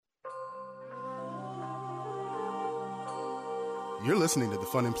You're listening to the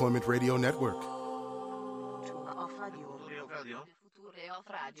Fun Employment Radio Network. The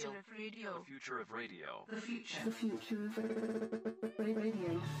future of radio. The future of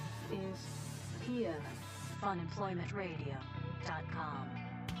radio is here. FunemploymentRadio.com.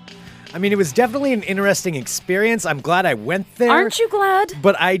 I mean, it was definitely an interesting experience. I'm glad I went there. Aren't you glad?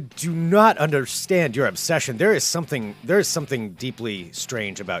 But I do not understand your obsession. There is something deeply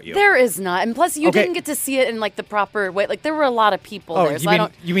strange about you. There is not. And plus, you didn't get to see it in, like, the proper way. Like, there were a lot of people there.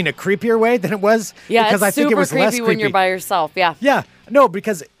 You mean a creepier way than it was? Yeah, because it's I think super it was creepy less creepy when you're by yourself. Yeah. Yeah. No,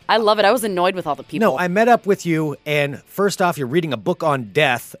 because... I love it. I was annoyed with all the people. No, I met up with you, and first off, you're reading a book on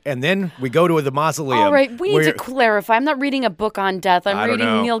death, and then we go to the mausoleum. All right, we need to clarify. I'm not reading a book on death. I'm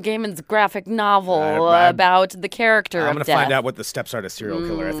reading Neil Gaiman's graphic novel about the character of death. I'm going to find out what the steps are to serial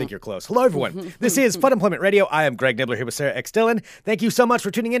killer. I think you're close. Hello, everyone. This is Fun Employment Radio. I am Greg Nibbler here with Sarah X. Dillon. Thank you so much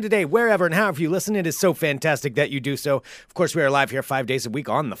for tuning in today, wherever and however you listen. It is so fantastic that you do so. Of course, we are live here 5 days a week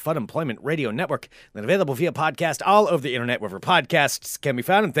on the Fun Employment Radio Network, and available via podcast all over the internet, wherever podcasts can be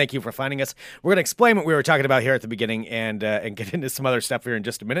found. And thank you for finding us. We're going to explain what we were talking about here at the beginning and get into some other stuff here in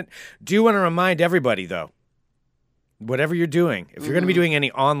just a minute. Do want to remind everybody, though, whatever you're doing, if you're going to be doing any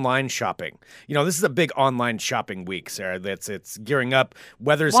online shopping, this is a big online shopping week, Sarah. It's gearing up.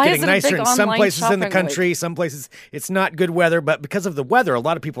 Weather's getting nicer in some places in the country. Week? Some places it's not good weather, but because of the weather, a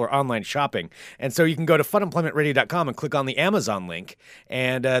lot of people are online shopping. And so you can go to funemploymentradio.com and click on the Amazon link,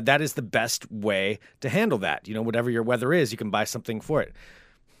 and that is the best way to handle that. Whatever your weather is, you can buy something for it.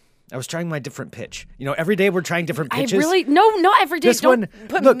 I was trying my different pitch. Every day we're trying different pitches. Not every day. This Don't one,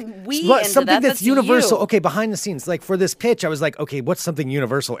 put look, we into something that. that's universal. You. Okay, behind the scenes, like for this pitch, I was like, okay, what's something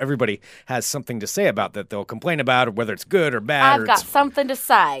universal? Everybody has something to say about that they'll complain about, or whether it's good or bad. I've got something to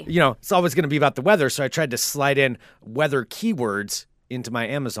say. It's always going to be about the weather, so I tried to slide in weather keywords into my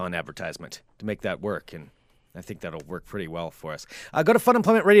Amazon advertisement to make that work, and I think that'll work pretty well for us. Go to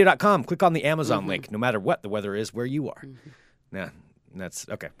funemploymentradio.com, click on the Amazon link, no matter what the weather is where you are. Yeah. That's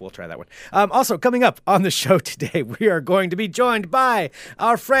okay. We'll try that one. Also, coming up on the show today, we are going to be joined by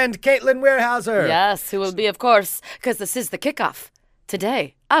our friend Caitlin Weierhauser. Yes, who will be, of course, because this is the kickoff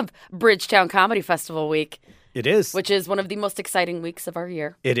today of Bridgetown Comedy Festival Week. It is. Which is one of the most exciting weeks of our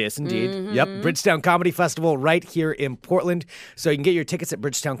year. It is indeed. Yep. Bridgetown Comedy Festival right here in Portland. So you can get your tickets at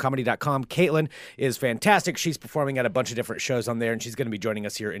bridgetowncomedy.com. Caitlin is fantastic. She's performing at a bunch of different shows on there, and she's going to be joining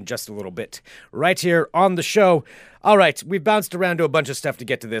us here in just a little bit. Right here on the show. All right. We've bounced around to a bunch of stuff to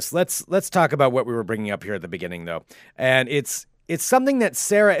get to this. Let's talk about what we were bringing up here at the beginning, though. And it's something that,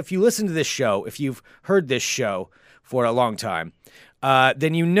 Sarah, if you listen to this show, if you've heard this show for a long time,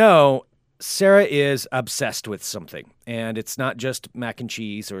 then you know Sarah is obsessed with something, and it's not just mac and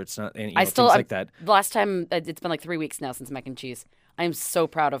cheese, or it's not things like that. The last time, it's been like 3 weeks now since mac and cheese. I am so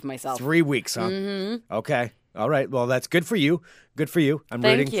proud of myself. 3 weeks, huh? Mm-hmm. Okay. All right. Well, that's good for you. Good for you. I'm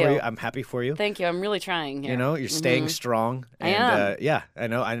rooting for you. I'm happy for you. Thank you. I'm really trying here. You're staying strong. And, I am. Yeah, I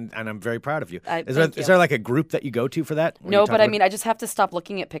know. And I'm very proud of you. Is there like a group that you go to for that? No, but I mean, I just have to stop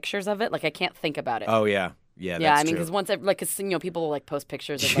looking at pictures of it. Like, I can't think about it. Oh, yeah. Yeah, that's I mean, true. because people will post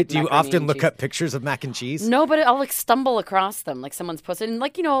pictures of Do you often look up pictures of mac and cheese? No, but I'll stumble across them. Like someone's posted, and a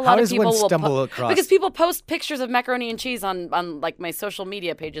lot How of people will will stumble across? Because people post pictures of macaroni and cheese on like my social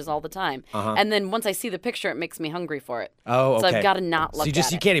media pages all the time, and then once I see the picture, it makes me hungry for it. Oh, okay. So I've got to not look. So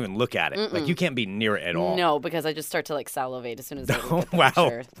you can't even look at it. Mm-mm. Like you can't be near it at all. No, because I just start to salivate as soon as I look at the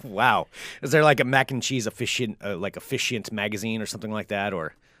picture. Wow. Is there like a mac and cheese officiant magazine or something like that,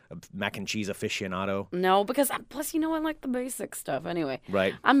 or a mac and cheese aficionado? No, because plus I like the basic stuff anyway.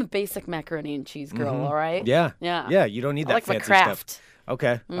 Right. I'm a basic macaroni and cheese girl. All right. Yeah. Yeah. Yeah. You don't need that fancy stuff.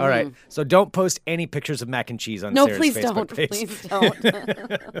 Okay. All right. So don't post any pictures of mac and cheese on Sarah's Facebook page. Please don't.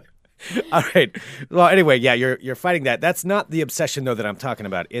 All right. Well, anyway, yeah, you're fighting that. That's not the obsession though that I'm talking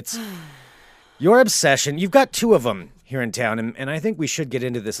about. It's your obsession. You've got two of them here in town, and I think we should get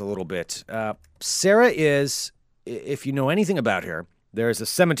into this a little bit. Sarah is, if you know anything about her, there's a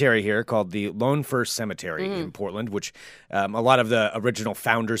cemetery here called the Lone Fir Cemetery in Portland, which a lot of the original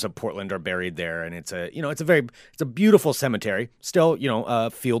founders of Portland are buried there, and it's a beautiful cemetery. Still, a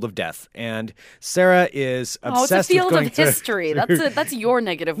field of death. And Sarah is obsessed with going it's a field of history. That's your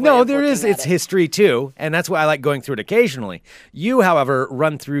negative way. No, of there is. It's history too, and that's why I like going through it occasionally. You, however,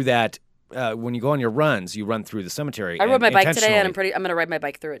 run through that. When you go on your runs, you run through the cemetery. I rode my bike today, and I'm going to ride my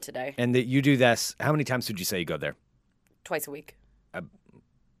bike through it today. And you do this. How many times would you say you go there? Twice a week.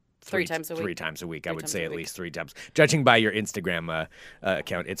 3 times a week. 3 times a week, I would say at least 3 times. Judging by your Instagram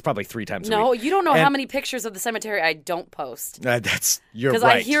account, it's probably 3 times a week. No, you don't know how many pictures of the cemetery I don't post. You're right. Because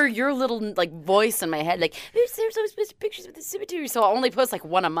I hear your little voice in my head, there's always pictures of the cemetery, so I'll only post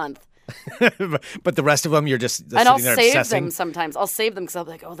one a month. But the rest of them, you're just And I'll sitting there save obsessing. them sometimes. I'll save them because I'll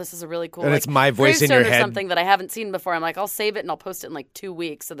be like, oh, this is a really cool. And it's my voice in your gravestone head. or something that I haven't seen before. I'm like, I'll save it and I'll post it in like 2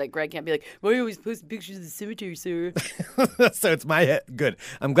 weeks so that Greg can't be like, why are you always posting pictures of the cemetery, sir? So it's my head. Good.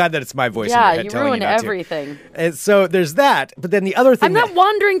 I'm glad that it's my voice in Yeah, your head you telling ruin you not to. everything. And so there's that. But then the other thing I'm not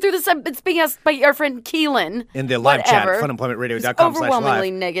wandering through this. It's being asked by our friend Keelan. in the live chat, whatever, funemploymentradio.com/live.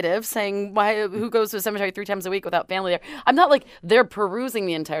 overwhelmingly negative, saying who goes to a cemetery 3 times a week without family there. I'm not like they're perusing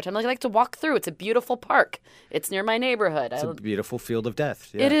the entire time. I like to walk through. It's a beautiful park. It's near my neighborhood. It's a beautiful field of death.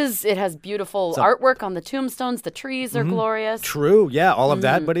 Yeah. It is. It has beautiful artwork on the tombstones. The trees are glorious. True, yeah, all of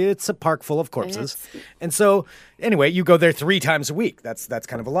that, but it's a park full of corpses. And so, anyway, you go there 3 times a week. That's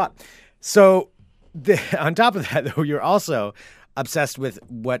kind of a lot. So, on top of that, though, you're also obsessed with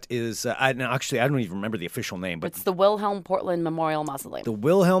what is, actually, I don't even remember the official name, but It's the Wilhelm Portland Memorial Mausoleum. the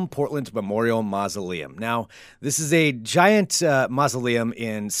Wilhelm Portland Memorial Mausoleum. Now, this is a giant mausoleum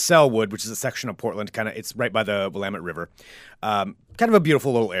in Selwood, which is a section of Portland. It's right by the Willamette River. Kind of a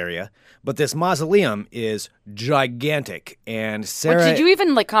beautiful little area. But this mausoleum is gigantic. And Sarah, Did you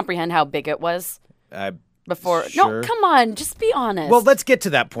even comprehend how big it was before? Sure. No, come on, just be honest. Well, let's get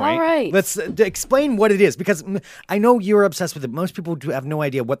to that point. All right. Let's explain what it is, because I know you're obsessed with it. Most people do have no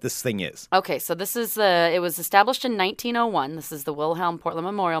idea what this thing is. Okay, so this is it was established in 1901. This is the Wilhelm Portland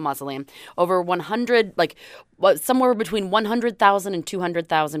Memorial Mausoleum. Over 100, somewhere between 100,000 and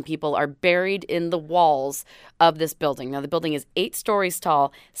 200,000 people are buried in the walls of this building. Now, the building is 8 stories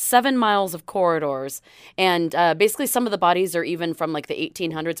tall, 7 miles of corridors, and basically some of the bodies are even from the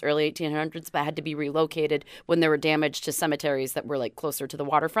 1800s, early 1800s, but had to be relocated when there were damage to cemeteries that were closer to the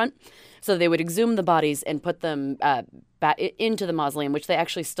waterfront. So they would exhume the bodies and put them back into the mausoleum, which they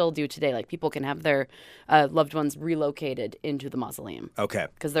actually still do today. People can have their loved ones relocated into the mausoleum. Okay.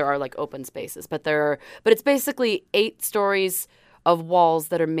 Because there are open spaces, but it's basically 8 stories of walls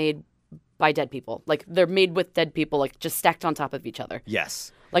that are made by dead people. They're made with dead people, just stacked on top of each other.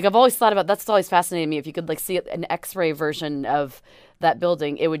 Yes. I've always thought about that's always fascinated me. If you could see an X-ray version of that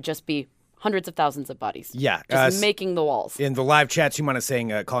building, it would just be hundreds of thousands of bodies. Yeah. Just making the walls. In the live chats, you might have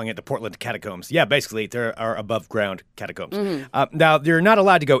saying, calling it the Portland Catacombs. Yeah, basically, there are above-ground catacombs. Now, you're not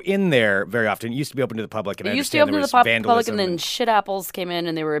allowed to go in there very often. It used to be open to the public, and It I used to be open to the public, vandalism. and then shit apples came in,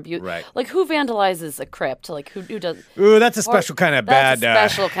 and they were abused. Right. Who vandalizes a crypt? Who does? Ooh, that's a special kind of bad...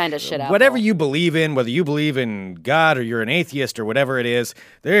 That's a special kind of shit apple. Whatever you believe in, whether you believe in God or you're an atheist or whatever it is,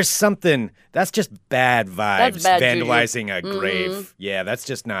 there's something... That's just bad vibes. That's bad vandalizing a grave. Yeah, that's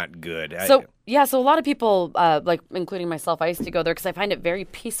just not good. So a lot of people, including myself, I used to go there because I find it very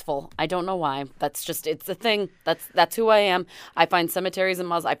peaceful. I don't know why. It's a thing. That's who I am. I find cemeteries and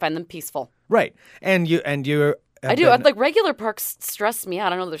mausoleums, I find them peaceful. Right. And you're... I do. Regular parks stress me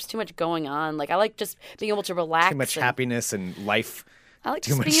out. I don't know. There's too much going on. I like just being able to relax. Too much happiness and life. I like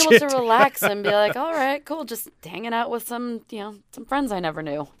too just much being able shit. to relax and be like, all right, cool. Just hanging out with some friends I never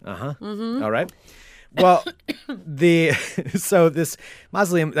knew. All right. Well, so this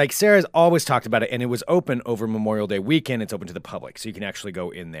mausoleum, Sarah's always talked about it, and it was open over Memorial Day weekend. It's open to the public, so you can actually go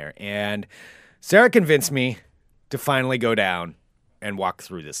in there. And Sarah convinced me to finally go down and walk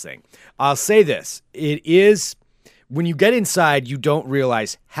through this thing. I'll say this. It is, when you get inside, you don't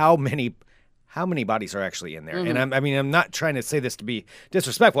realize how many bodies are actually in there. And I'm not trying to say this to be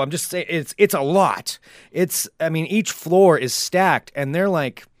disrespectful. I'm just saying it's a lot. Each floor is stacked, and they're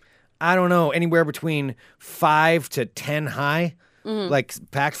I don't know, anywhere between 5 to 10 high,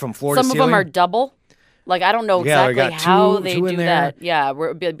 packed from floor to Some ceiling. of them are double. I don't know Yeah, they exactly got how two they in do there. that. Yeah, where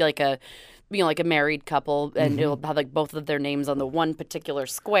it'd be a married couple, and it'll have both of their names on the one particular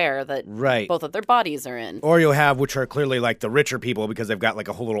square that Right. both of their bodies are in. Or you'll have, which are clearly the richer people because they've got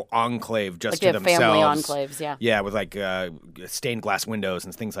a whole little enclave just they to have themselves. family enclaves, yeah. Yeah, with stained glass windows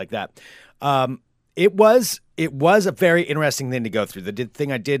and things like that. It was a very interesting thing to go through. The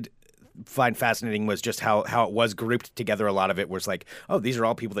thing I did find fascinating was just how it was grouped together. A lot of it was these are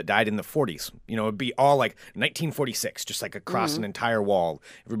all people that died in the 40s. It'd be all 1946, just across an entire wall.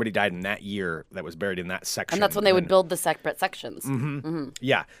 Everybody died in that year that was buried in that section. And that's when they would build the separate sections.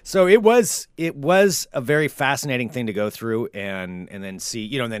 Yeah. So it was a very fascinating thing to go through and then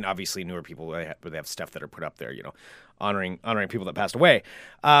see, and then obviously newer people, they have stuff that are put up there, honoring people that passed away.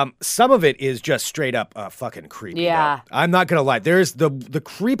 Some of it is just straight up fucking creepy. Yeah. Though. I'm not going to lie. There's the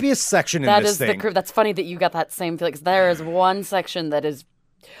creepiest section in this thing. That's funny that you got that same feeling, because there is one section that is,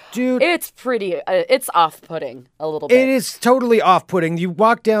 dude, it's pretty, it's off-putting a little bit. It is totally off-putting. You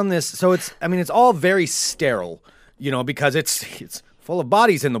walk down this, so it's all very sterile, because it's full of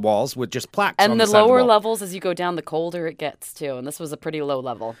bodies in the walls with just plaques on And the the side of the lower wall. levels, as you go down, the colder it gets, too. And this was a pretty low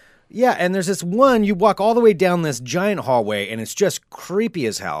level. Yeah, and there's this one, you walk all the way down this giant hallway, and it's just creepy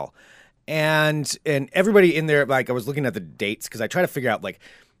as hell. And everybody in there, like, I was looking at the dates, because I try to figure out, like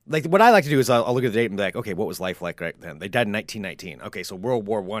what I like to do is I'll look at the date and be like, okay, what was life like right then? They died in 1919. Okay, so World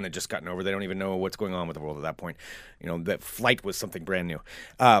War I had just gotten over. They don't even know what's going on with the world at that point. That flight was something brand new.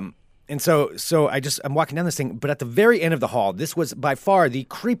 And so I'm walking down this thing, but at the very end of the hall, this was by far the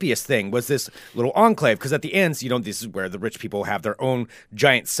creepiest thing, was this little enclave, because at the ends, this is where the rich people have their own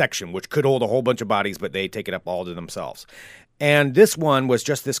giant section, which could hold a whole bunch of bodies, but they take it up all to themselves. And this one was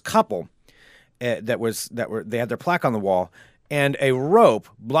just this couple they had their plaque on the wall, and a rope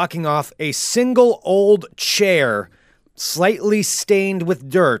blocking off a single old chair, slightly stained with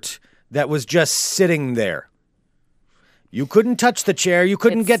dirt, that was just sitting there. You couldn't touch the chair. You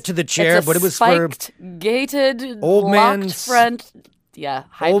couldn't get to the chair, but it was spiked, gated, locked front. Yeah,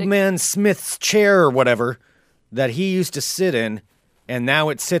 old man Smith's chair or whatever that he used to sit in, and now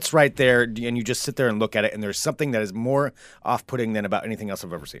it sits right there, and you just sit there and look at it, and there's something that is more off-putting than about anything else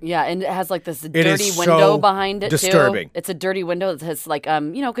I've ever seen. Yeah, and it has like this dirty window behind it disturbing. Too. It's a dirty window that has like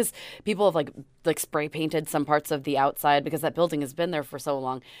because people have like spray painted some parts of the outside because that building has been there for so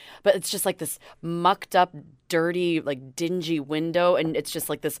long, but it's just like this mucked up, dirty, like dingy window, and it's just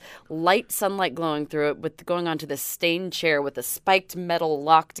like this light sunlight glowing through it, with going onto this stained chair with a spiked metal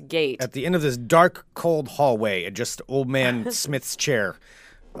locked gate at the end of this dark, cold hallway, and just old man Smith's chair.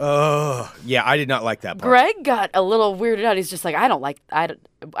 Oh, yeah, I did not like that part. Greg got a little weirded out. He's just like, I don't like. I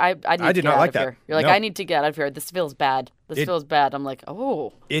did not like that. Here. You're like, no. I need to get out of here. This feels bad. This feels bad. I'm like,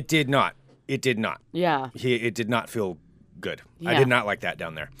 oh. It did not. It did not. Yeah. It did not feel good. Yeah. I did not like that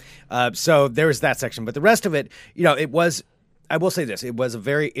down there. So there was that section. But the rest of it, it was, I will say this, it was a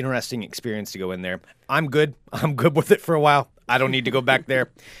very interesting experience to go in there. I'm good. I'm good with it for a while. I don't need to go back there.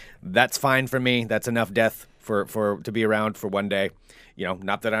 That's fine for me. That's enough death for to be around for one day.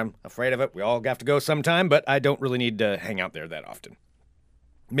 Not that I'm afraid of it. We all have to go sometime, but I don't really need to hang out there that often.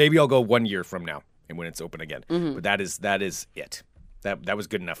 Maybe I'll go 1 year from now and when it's open again. Mm-hmm. But that is it. That was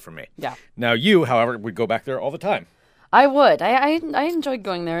good enough for me. Yeah. Now you, however, would go back there all the time. I would. I enjoy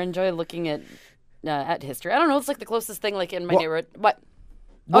going there. Enjoy looking at history. I don't know. It's like the closest thing, like in my neighborhood. What?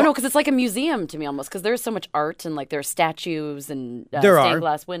 Oh no, because it's like a museum to me almost. Because there's so much art and like there are statues and stained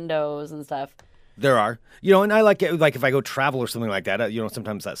glass windows and stuff. There are, and I like it. Like if I go travel or something like that,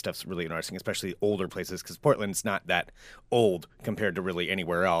 sometimes that stuff's really interesting, especially older places, because Portland's not that old compared to really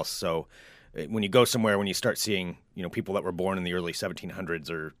anywhere else. So when you go somewhere, when you start seeing, people that were born in the early 1700s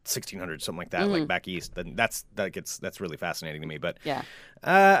or 1600s, something like that, like back east, then that's really fascinating to me. But yeah,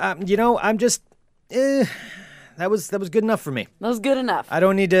 I'm just that was good enough for me. That was good enough. I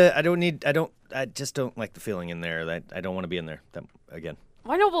just don't like the feeling in there. That I don't want to be in there again.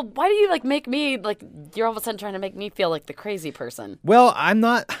 Why no? Well, why do you make me you're all of a sudden trying to make me feel like the crazy person? Well, I'm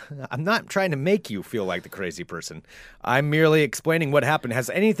not trying to make you feel like the crazy person. I'm merely explaining what happened. Has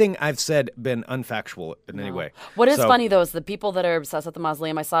anything I've said been unfactual in any way? What is funny though is the people that are obsessed with the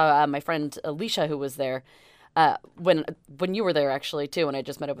mausoleum. I saw my friend Alicia, who was there. When you were there actually too, and I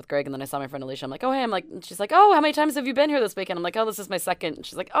just met up with Greg, and then I saw my friend Alicia. I'm like, oh hey, she's like, oh, how many times have you been here this weekend? I'm like, oh, this is my second. And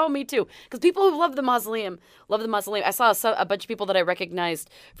she's like, oh, me too, because people who love the mausoleum. I saw a bunch of people that I recognized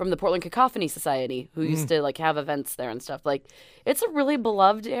from the Portland Cacophony Society who used to have events there and stuff. Like, it's a really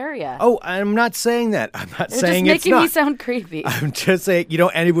beloved area. Oh, I'm not saying that. I'm not saying it's not. Just making me sound creepy. I'm just saying,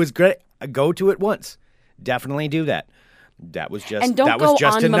 and it was great. Go to it once. Definitely do that. That was just and don't that go was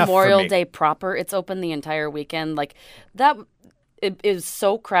just on enough Memorial for me. Day proper. It's open the entire weekend. Like that, it is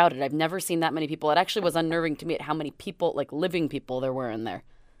so crowded. I've never seen that many people. It actually was unnerving to me at how many people, living people, there were in there.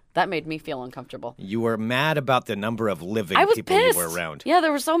 That made me feel uncomfortable. You were mad about the number of living people pissed. you were around. Yeah,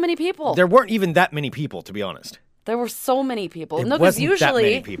 there were so many people. There weren't even that many people, to be honest. There were so many people. It no, because wasn't usually, that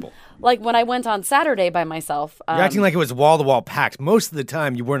many people. Like when I went on Saturday by myself, you're acting like it was wall to wall packed. Most of the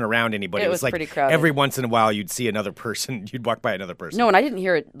time, you weren't around anybody. It was like pretty crowded. Every once in a while, you'd see another person. You'd walk by another person. No, and I didn't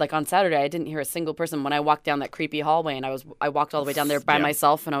hear it. Like on Saturday, I didn't hear a single person when I walked down that creepy hallway, and I walked all the way down there by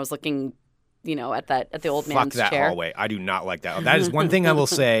myself, and I was looking, at the old man's chair. Fuck that hallway. I do not like that. That is one thing I will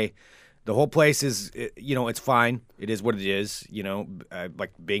say. The whole place is, it's fine. It is what it is,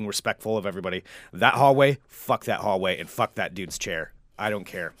 like being respectful of everybody. That hallway, fuck that hallway, and fuck that dude's chair. I don't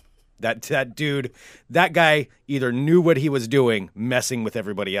care. That dude, that guy either knew what he was doing, messing with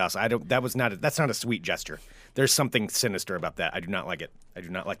everybody else. That's not a sweet gesture. There's something sinister about that. I do not like it. I do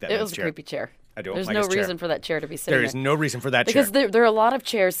not like that man's chair. It was a creepy chair. I don't There's like no his chair. reason for that chair to be sitting there. There is no reason for that chair. Because there are a lot of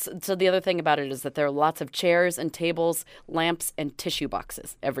chairs. So the other thing about it is that there are lots of chairs and tables, lamps, and tissue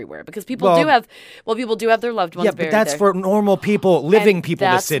boxes everywhere. Because people do have their loved ones buried there. Yeah, but that's for normal people, living people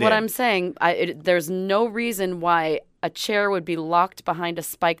to sit in. That's what I'm saying. There's no reason why a chair would be locked behind a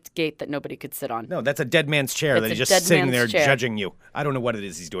spiked gate that nobody could sit on. No, that's a dead man's chair It's that a he's just dead sitting man's there chair. judging you. I don't know what it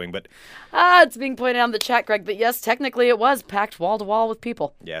is he's doing, but It's being pointed out in the chat, Greg, that yes, technically it was packed wall to wall with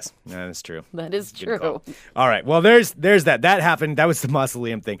people. yes, that is true. That is Good true. call. All right. Well, there's that. That happened. That was the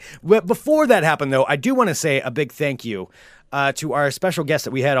mausoleum thing. Well, before that happened, though, I do want to say a big thank you to our special guest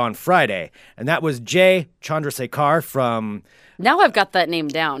that we had on Friday, and that was Jay Chandrasekhar from Now I've got that name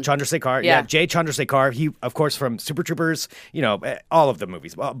down. Chandrasekhar. Yeah. Jay Chandrasekhar. He, of course, from Super Troopers, all of the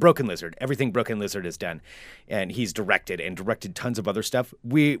movies. Well, Broken Lizard, everything Broken Lizard has done. And he's directed tons of other stuff.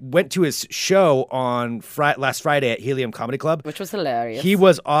 We went to his show on last Friday at Helium Comedy Club. Which was hilarious. He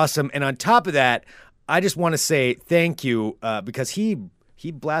was awesome. And on top of that, I just want to say thank you because he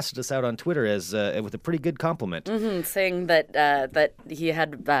blasted us out on Twitter as with a pretty good compliment. saying that he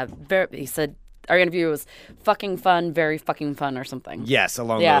had, he said, our interview was fucking fun, very fucking fun or something. Yes,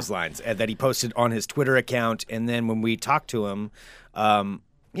 along those lines. And that he posted on his Twitter account. And then when we talked to him, sometimes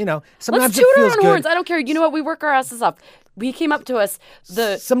Let's it toot our feels own good. horns. I don't care. You know what? We work our asses off. He came up to us.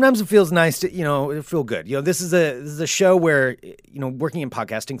 Sometimes it feels nice to, it feel good. This is a show where, working in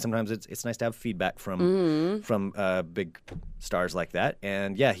podcasting, sometimes it's nice to have feedback from big stars like that.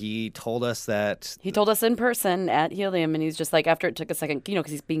 And yeah, he told us that. He told us in person at Helium, and he's just like, after it took a second,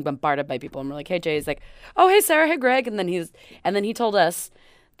 because he's being bombarded by people, and we're like, hey Jay, he's like, oh hey Sarah, hey Greg, and then he told us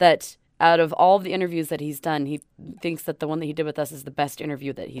that out of all of the interviews that he's done, he thinks that the one that he did with us is the best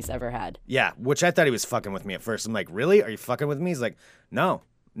interview that he's ever had. Yeah, which I thought he was fucking with me at first. I'm like, really? Are you fucking with me? He's like, no,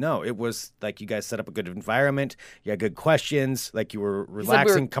 it was like you guys set up a good environment. You had good questions. Like you were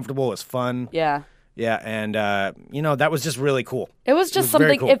relaxing, comfortable. It was fun. Yeah. Yeah, and, that was just really cool. It was just very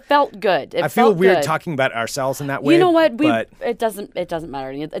something, cool. It felt good. I feel weird talking about ourselves in that way. You know what? But It doesn't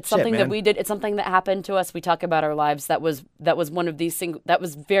matter. It's something that man. we did. It's something that happened to us. We talk about our lives. That was one of these things that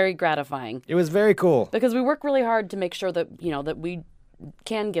was very gratifying. it was very cool. Because we work really hard to make sure that, that we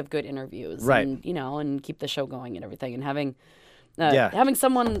can give good interviews. Right. And, and keep the show going and everything. And having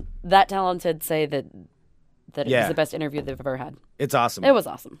someone that talented say that it was the best interview they've ever had. It's awesome. It was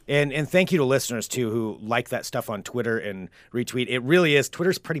awesome. And thank you to listeners, too, who like that stuff on Twitter and retweet. It really is.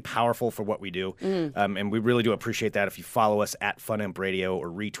 Twitter's pretty powerful for what we do. And we really do appreciate that if you follow us at FunEmp Radio or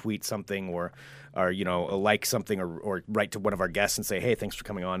retweet something or like something or write to one of our guests and say, hey, thanks for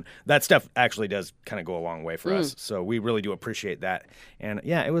coming on. That stuff actually does kind of go a long way for us. So we really do appreciate that. And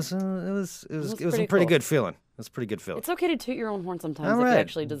yeah, it was a pretty good feeling. It was a pretty good feeling. It's okay to toot your own horn sometimes All if right. you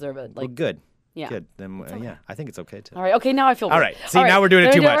actually deserve it. Well, good. Yeah. Good. Then, I think it's okay, too. All right. Okay, now I feel good. All right. See, now we're doing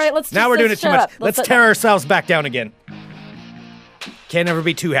it too much. All right, now we're doing it too shut much. up. Let's shut tear up. ourselves back down again. Can't ever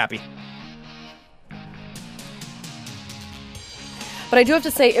be too happy. But I do have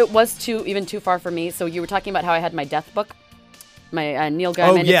to say, it was even too far for me. So you were talking about how I had my death book, my Neil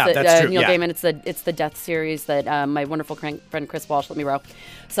Gaiman. Oh, yeah, that's true. Neil Yeah. Gaiman. It's the death series that my wonderful friend Chris Walsh let me borrow.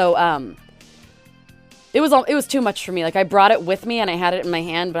 So it was too much for me. Like I brought it with me and I had it in my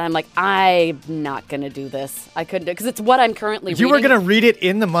hand, but I'm like, I'm not gonna do this. I couldn't do it because it's what I'm currently reading. You were gonna read it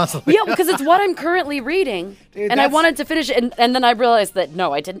in the mausoleum. Yeah, because it's what I'm currently reading, Dude, and I wanted to finish it, and then I realized that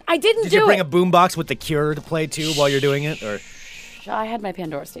no, I didn't. I didn't Did do you bring it. a boombox with The Cure to play too while you're doing it? Or I had my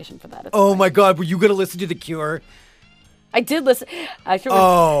Pandora station for that. It's oh fine. my God, were you gonna listen to The Cure? I did listen.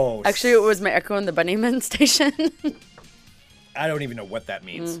 Actually, it was my Echo and the Bunnymen station. I don't even know what that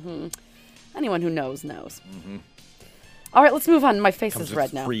means. Anyone who knows. All right, let's move on. My face Comes is with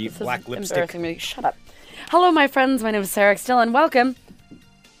red now. free This is black lipstick. embarrassing me. Shut up. Hello, my friends. My name is Sarah Still, and welcome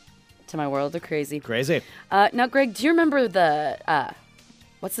to my world of crazy. Crazy. Now, Greg, do you remember the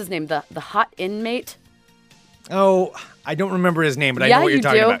what's his name? The hot inmate. Oh, I don't remember his name, but I Yeah, know what you're you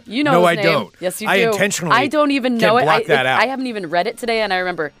talking do. about. You know no, his I name. don't. Yes, you do. I intentionally. I don't even can know it. block that out. I haven't even read it today, and I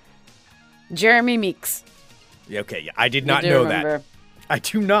remember Jeremy Meeks. Okay, I did not You know remember. that. I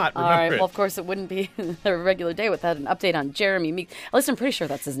do not All remember right. it. Well, of course, it wouldn't be a regular day without an update on Jeremy Meeks. At least I'm pretty sure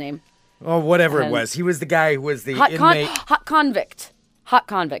that's his name. Oh, whatever it And- was. He was the guy who was the Hot inmate. convict. Hot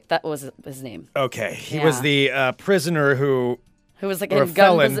convict. That was his name. Okay, he Yeah. was the prisoner who was like or a in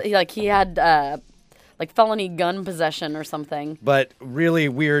gun. felon. He had like felony gun possession or something. But really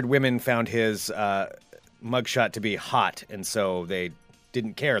weird women found his mugshot to be hot, and so they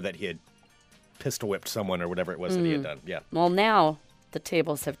didn't care that he had pistol whipped someone or whatever it was that he had done. Yeah. Well, now the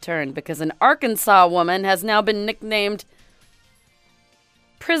tables have turned because an Arkansas woman has now been nicknamed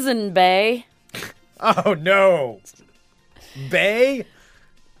Prison Bae. Oh no. Bay?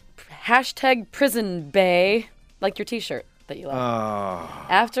 Hashtag Prison Bae. Like your t-shirt that you like. Oh.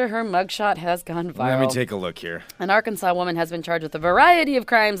 After her mugshot has gone viral. Let me take a look here. An Arkansas woman has been charged with a variety of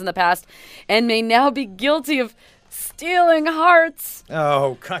crimes in the past and may now be guilty of stealing hearts.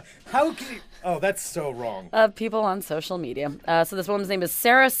 Oh, God. How can you... Oh, that's so wrong. of people on social media. So this woman's name is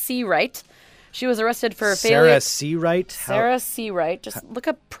Sarah Seawright. She was arrested for Sarah failure. Seawright? Sarah Seawright. Just look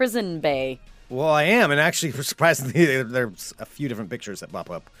up Prison Bay. Well, I am, and actually, surprisingly, there's a few different pictures that pop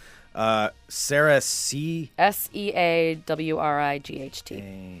up. Sarah C. Seawright.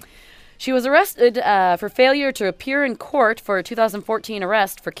 She was arrested for failure to appear in court for a 2014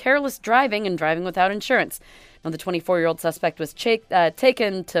 arrest for careless driving and driving without insurance. Now, the 24-year-old suspect was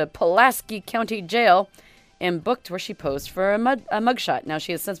taken to Pulaski County Jail and booked where she posed for a mugshot. Now,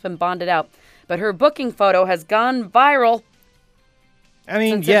 she has since been bonded out, but her booking photo has gone viral. I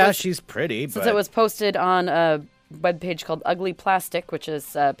mean, she's pretty, Since it was posted on a webpage called Ugly Plastic, which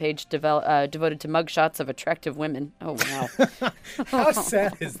is a page devoted to mugshots of attractive women. Oh, wow. How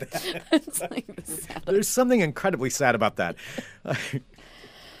sad is that? It's like sad. There's something incredibly sad about that.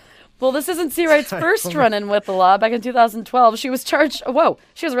 Well, this isn't Seawright's first run-in with the law. Back in 2012, she was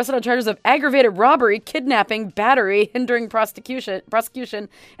arrested on charges of aggravated robbery, kidnapping, battery, hindering prosecution,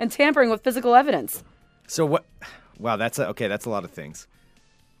 and tampering with physical evidence. So what? Wow, that's a lot of things.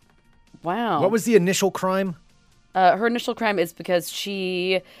 Wow. What was the initial crime? Her initial crime is because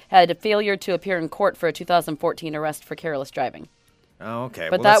she had a failure to appear in court for a 2014 arrest for careless driving. Oh, okay.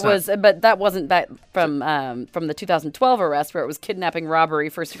 But that wasn't that from the 2012 arrest where it was kidnapping, robbery,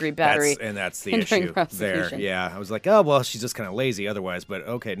 first-degree battery. That's the hindering issue prosecution. there. Yeah, I was like, oh well, she's just kind of lazy otherwise. But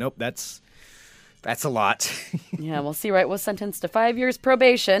okay, nope, that's a lot. Yeah, well, Seawright was sentenced to 5 years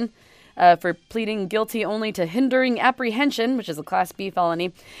probation for pleading guilty only to hindering apprehension, which is a Class B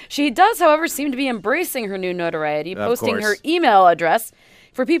felony. She does, however, seem to be embracing her new notoriety, posting her email address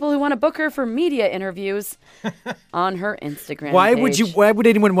for people who want to book her for media interviews on her Instagram page. Why would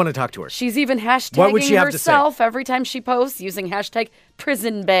anyone want to talk to her? She's even hashtagging herself every time she posts using hashtag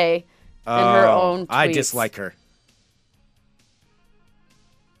Prison Bay in her own tweets. I dislike her.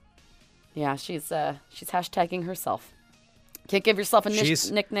 Yeah, she's hashtagging herself. Can't give yourself a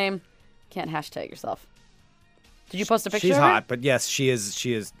nickname. Can't hashtag yourself. Did you post a picture She's of her? hot, but yes, she is.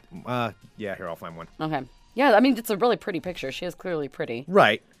 Yeah, here, I'll find one. Okay. Yeah, I mean, it's a really pretty picture. She is clearly pretty.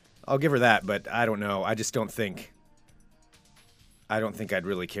 Right. I'll give her that, but I don't know. I don't think I'd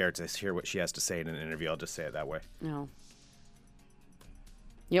really care to hear what she has to say in an interview. I'll just say it that way. No.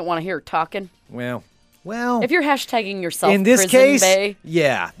 You don't want to hear her talking? Well. If you're hashtagging yourself in this Prison case, Bay,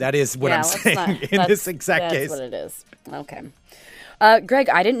 yeah, that is what I'm saying. In this exact case. That's what it is. Okay. Greg,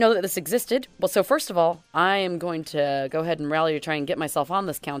 I didn't know that this existed. Well, so first of all, I am going to go ahead and rally to try and get myself on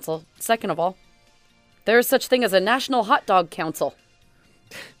this council. Second of all, there is such thing as a National Hot Dog Council.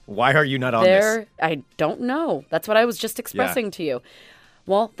 Why are you not on this? I don't know. That's what I was just expressing to you.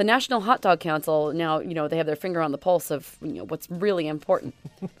 Well, the National Hot Dog Council, now, they have their finger on the pulse of, what's really important.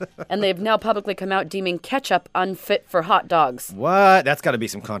 And they've now publicly come out deeming ketchup unfit for hot dogs. What? That's got to be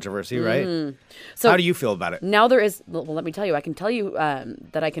some controversy, right? So how do you feel about it? Now there is, well, let me tell you, I can tell you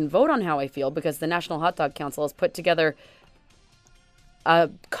that I can vote on how I feel because the National Hot Dog Council has put together a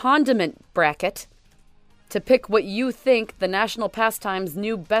condiment bracket to pick what you think the National Pastime's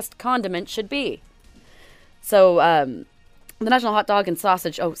new best condiment should be. So, the National Hot Dog and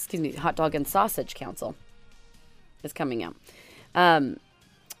Sausage Council is coming out.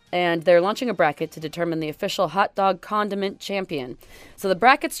 And they're launching a bracket to determine the official hot dog condiment champion. So the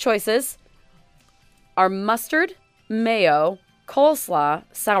bracket's choices are mustard, mayo, coleslaw,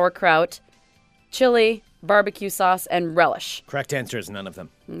 sauerkraut, chili, barbecue sauce, and relish. Correct answer is none of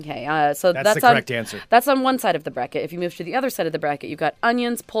them. Okay, so that's the correct answer. That's on one side of the bracket. If you move to the other side of the bracket, you've got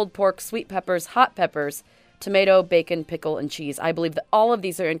onions, pulled pork, sweet peppers, hot peppers, tomato, bacon, pickle, and cheese. I believe that all of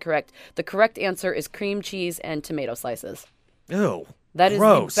these are incorrect. The correct answer is cream cheese and tomato slices. Ew. That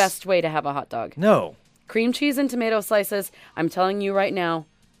gross. is the best way to have a hot dog. No. Cream cheese and tomato slices, I'm telling you right now,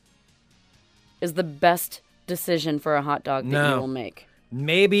 is the best decision for a hot dog that you will make.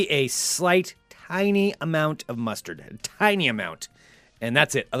 Maybe a slight, tiny amount of mustard. A tiny amount. And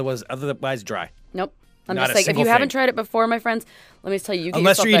that's it. Otherwise dry. Nope. I'm Not just a saying, if single you haven't thing. tried it before, my friends, let me tell you,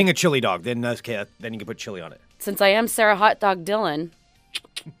 Unless you're eating a chili dog, then okay, then you can put chili on it. Since I am Sarah Hot Dog Dillon,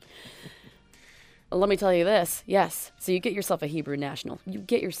 let me tell you this. Yes. So you get yourself a Hebrew National. You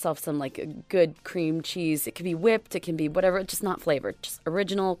get yourself some, a good cream cheese. It can be whipped. It can be whatever. Just not flavored. Just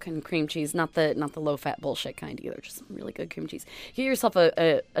original cream cheese. Not the low-fat bullshit kind either. Just some really good cream cheese. Get yourself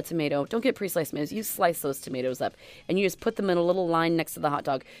a tomato. Don't get pre-sliced tomatoes. You slice those tomatoes up. And you just put them in a little line next to the hot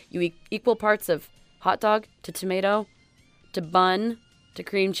dog. You eat equal parts of hot dog to tomato to bun to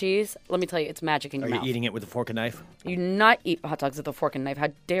cream cheese. Let me tell you, it's magic in your mouth. Are you eating it with a fork and knife? You do not eat hot dogs with a fork and knife. How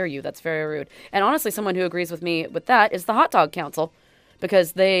dare you? That's very rude. And honestly, someone who agrees with me with that is the Hot Dog Council,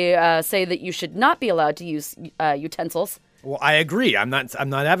 because they say that you should not be allowed to use utensils Well, I agree. I'm not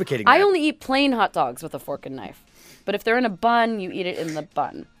advocating that. I only eat plain hot dogs with a fork and knife. But if they're in a bun, you eat it in the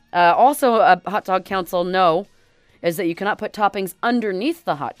bun. Also, a hot dog council is that you cannot put toppings underneath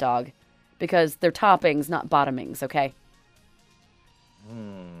the hot dog because they're toppings, not bottomings, okay?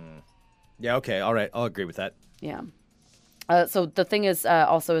 Yeah, okay. All right. I'll agree with that. Yeah. So the thing is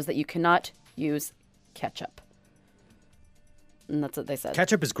also is that you cannot use ketchup. And that's what they said.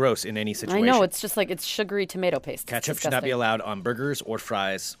 Ketchup is gross in any situation. I know. It's just like it's sugary tomato paste. Ketchup should not be allowed on burgers or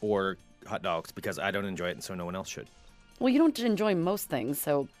fries or hot dogs because I don't enjoy it and so no one else should. Well, you don't enjoy most things,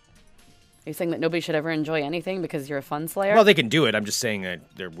 so... Are you saying that nobody should ever enjoy anything because you're a fun slayer? Well, they can do it. I'm just saying that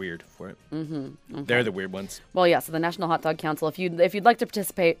they're weird for it. Mm-hmm. Okay. They're the weird ones. Well, yeah, so the National Hot Dog Council, if you'd like to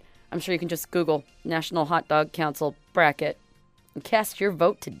participate, I'm sure you can just Google National Hot Dog Council bracket and cast your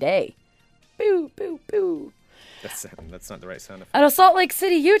vote today. Boo, boo, boo. That's not the right sound effect. Out of Salt Lake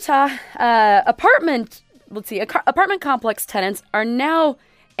City, Utah, apartment complex tenants are now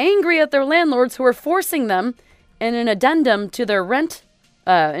angry at their landlords who are forcing them in an addendum to their rent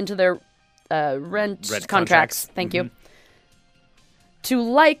contracts. Thank you. To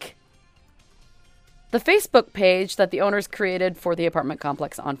like the Facebook page that the owners created for the apartment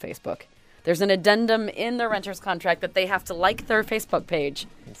complex on Facebook. There's an addendum in the renter's contract that they have to like their Facebook page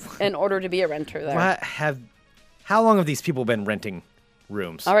in order to be a renter there. How long have these people been renting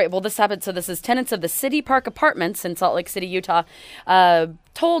rooms? All right, well, this happened. So this is tenants of the City Park Apartments in Salt Lake City, Utah,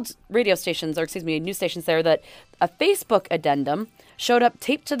 told news stations there that a Facebook addendum showed up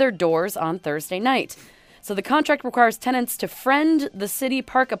taped to their doors on Thursday night. So the contract requires tenants to friend the City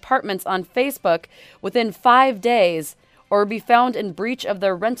Park Apartments on Facebook within 5 days or be found in breach of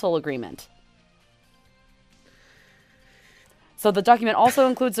their rental agreement. So the document also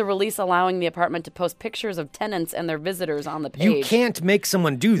includes a release allowing the apartment to post pictures of tenants and their visitors on the page. You can't make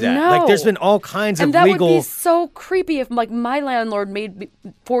someone do that. No. Like, there's been all kinds of legal... And that legal... would be so creepy if, like, my landlord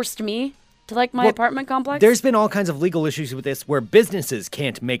forced me to like my apartment complex. There's been all kinds of legal issues with this where businesses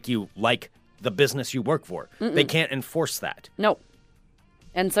can't make you like the business you work for. They can't enforce that. No.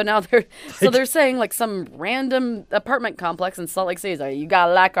 And so now they're saying, like, some random apartment complex in Salt Lake City is like, you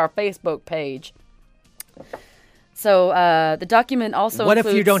gotta like our Facebook page. So the document also What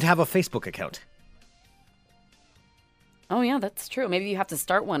includes... if you don't have a Facebook account? Oh, yeah, that's true. Maybe you have to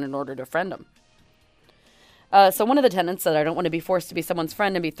start one in order to friend them. So one of the tenants said, I don't want to be forced to be someone's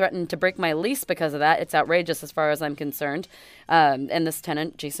friend and be threatened to break my lease because of that. It's outrageous as far as I'm concerned. And this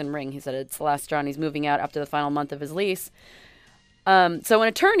tenant, Jason Ring, he said it's the last straw and he's moving out after the final month of his lease. So an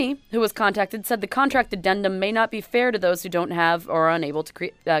attorney who was contacted said the contract addendum may not be fair to those who don't have or are unable to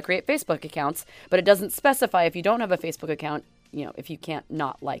create Facebook accounts, but it doesn't specify if you don't have a Facebook account, if you can't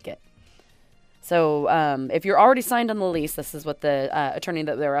not like it. So if you're already signed on the lease, this is what the attorney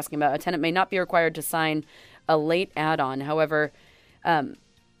that they were asking about, a tenant may not be required to sign a late add-on. However, so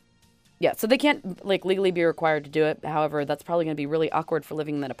they can't legally be required to do it. However, that's probably going to be really awkward for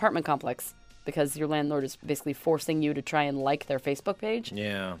living in that apartment complex because your landlord is basically forcing you to try and like their Facebook page.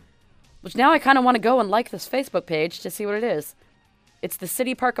 Yeah. Which now I kind of want to go and like this Facebook page to see what it is. It's the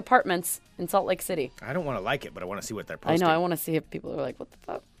City Park Apartments in Salt Lake City. I don't want to like it, but I want to see what they're posting. I know. I want to see if people are like, what the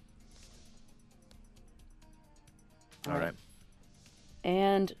fuck? All right.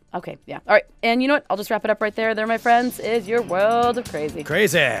 And, okay, yeah. All right. And you know what? I'll just wrap it up right there. There, my friends, is your world of crazy.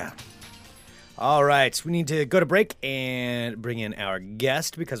 Crazy. All right. We need to go to break and bring in our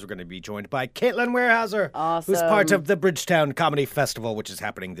guest because we're going to be joined by Caitlin Weierhauser. Awesome. Who's part of the Bridgetown Comedy Festival, which is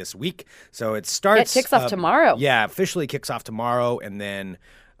happening this week. So it starts... It kicks off tomorrow. Yeah, officially kicks off tomorrow. And then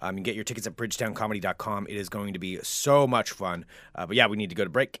you can get your tickets at bridgetowncomedy.com. It is going to be so much fun. But yeah, we need to go to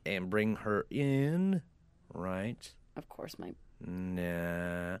break and bring her in. Right. Of course, my...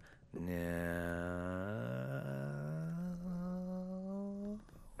 Now.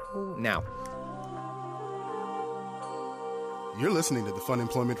 You're listening to the Fun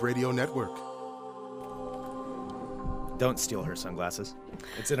Employment Radio Network. Don't steal her sunglasses.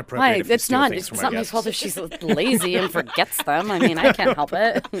 It's inappropriate. It's not my fault if she's lazy and forgets them. I mean, I can't help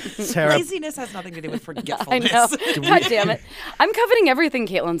it. Sarah, laziness has nothing to do with forgetfulness. I know. God damn it. I'm coveting everything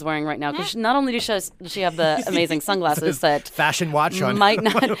Caitlin's wearing right now because not only does she have the amazing sunglasses that fashion watch on might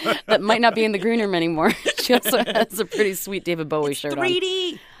not be in the green room anymore. She also has a pretty sweet David Bowie shirt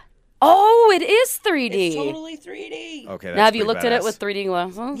 3D. on. Oh, it is 3D. It's totally 3D. Okay, that's now, have you looked badass. at it with 3D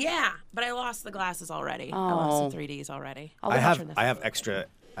glasses? Yeah, but I lost the glasses already. Oh. I lost the 3Ds already. I have extra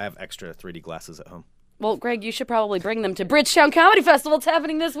 3D glasses at home. Well, Greg, you should probably bring them to Bridgetown Comedy Festival. It's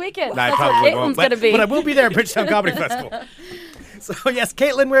happening this weekend. No, I That's probably where won't. Caitlin's going to be. But I will be there at Bridgetown Comedy Festival. So yes,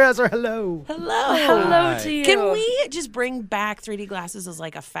 Caitlin Weierhauser, hello. Hello to you. Can we just bring back 3D glasses as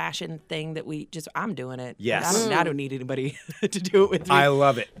like a fashion thing that I'm doing it. Yes. I don't need anybody to do it with me. I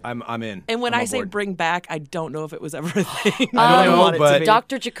love it. I'm in. And when I'm I on say board. bring back, I don't know if it was ever a thing. I don't know, want it to but be.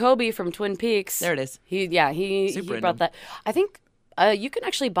 Dr. Jacoby from Twin Peaks. There it is. He Super brought into that. I think you can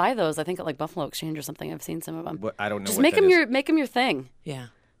actually buy those. I think at like Buffalo Exchange or something. I've seen some of them. What- I don't know Just what make that them is. make them your thing. Yeah.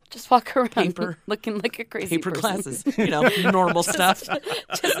 Just walk around Paper. looking like a crazy Paper person. glasses. Normal stuff.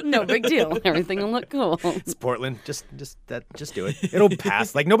 Just no big deal. Everything will look cool. It's Portland. Just do it. It'll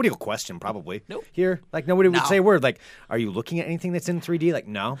pass. Like nobody will question probably. Nope. Here, like nobody would No. say a word. Like, are you looking at anything that's in 3D? Like,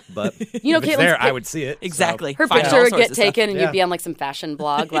 no, but You know, if it's Caitlin's there, I pic- would see it. so. Exactly. Her Find picture all would sorts get of stuff. taken and Yeah. you'd be on like some fashion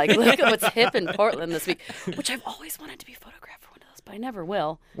blog. Like, look at what's hip in Portland this week. Which I've always wanted to be photographed for one of those, but I never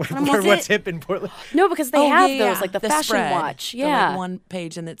will. And I'm like, What's hip in Portland? no, because they Oh, have yeah, those, like the, the fashion spread. watch. The, Yeah. like, one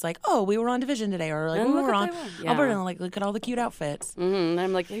page and it's like, oh, we were on Division today, or like And we look were what on they were. Yeah. Alberta, and like look at all the cute outfits. And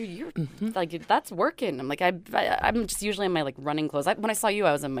I'm like, hey, you're like, that's working. I'm like, I'm just usually in my like running clothes. When I saw you,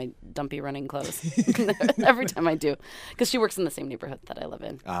 I was in my dumpy running clothes every time I do, because she works in the same neighborhood that I live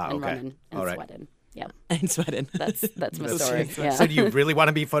in, and okay. running and All right. sweating. Yeah, And sweating. that's my story. Yeah. So do you really want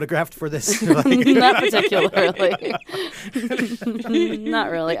to be photographed for this? Like- Not particularly. Not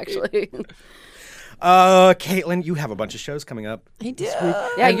really, actually. Caitlin, you have a bunch of shows coming up. I do.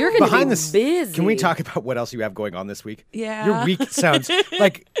 Yeah, you're gonna Behind be the busy. Can we talk about what else you have going on this week? Yeah. Your week sounds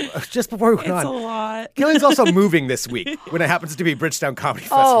like just before we went It's on. a lot. Caitlin's also moving this week when it happens to be Bridgetown Comedy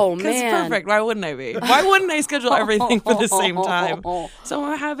Festival. Oh Because man, perfect. Why wouldn't I be? Why wouldn't I schedule everything for the same time? So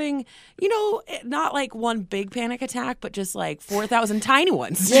I'm having, not like one big panic attack, but just like 4,000 tiny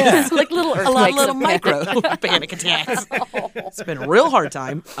ones. Yeah. like little A lot earthquakes. of little of micro panic attacks. It's been a real hard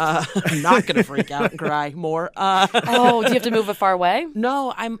time. I'm not going to freak out and cry more. Oh, do you have to move it far away?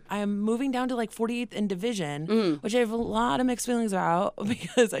 No, I'm moving down to like 48th and Division, which I have a lot of mixed feelings about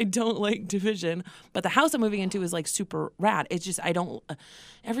because I don't like Division. But the house I'm moving into is like super rad. It's just I don't.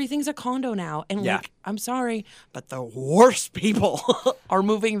 Everything's a condo now, and Yeah. like I'm sorry, but the worst people are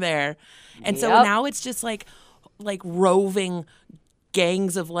moving there, and so Yep. now it's just like roving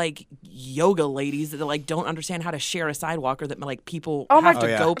gangs of like yoga ladies that like don't understand how to share a sidewalk, or that like people have to Oh,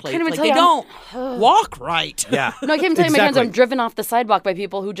 yeah. go I places. can't even Like tell they you don't walk right. Yeah. No, I can't even tell you how many times Exactly. I'm driven off the sidewalk by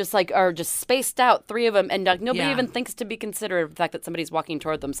people who just like are just spaced out, three of them, and nobody Yeah. even thinks to be considerate of the fact that somebody's walking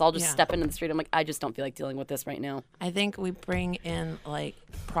toward them. So I'll just Yeah. step into the street. I'm like, I just don't feel like dealing with this right now. I think we bring in like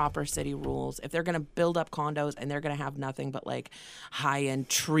proper city rules. If they're going to build up condos and they're going to have nothing but like high end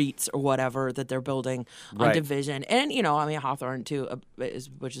treats or whatever that they're building on Right. Division, and Hawthorne too,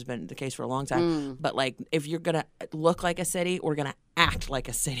 which has been the case for a long time. But like, if you're going to look like a city, we're going to act like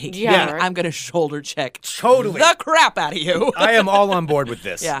a city. Yeah, And right. I'm going to shoulder check Totally. the crap out of you. I am all on board with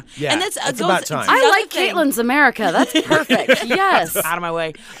this. Yeah. Yeah. And that's- it's goes- about time. The I other like thing- Caitlin's America. That's perfect. Yes. Out of my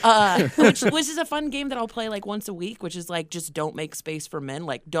way. Which is a fun game that I'll play like once a week, which is like just don't make space for men.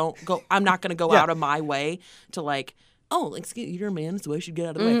 Like don't go. I'm not going to go Yeah. out of my way to like. Oh, excuse you're a man, so I should get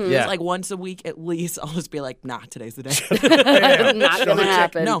out of the way. Yeah. It's like once a week at least. I'll just be like, nah, today's the day. Not gonna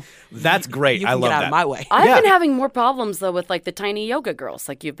happen. No, That's great. you I can love get out that. of my way. I've Yeah. been having more problems though with like the tiny yoga girls,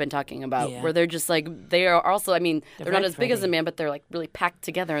 like you've been talking about, Yeah. where they're just like they are also. I mean, they're not very as big as a pretty. man, but they're like really packed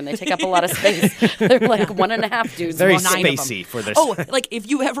together and they take up a lot of space. They're like 1.5 dudes. Very walking. 9 of them. spacey for this. Oh, like if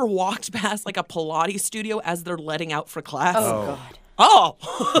you ever walked past like a Pilates studio as they're letting out for class. Oh God. Oh,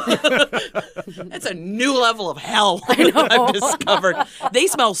 that's a new level of hell that I've discovered. They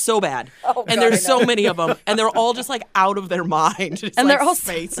smell so bad, and there's so many of them, and they're all just like out of their mind. Just, And like, they're all-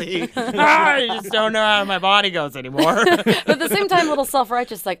 spacey. I just don't know how my body goes anymore. But at the same time, a little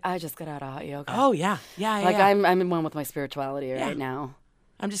self-righteous, like I just got out of hot yoga. Oh yeah, yeah. Like yeah. I'm in one with my spirituality right now.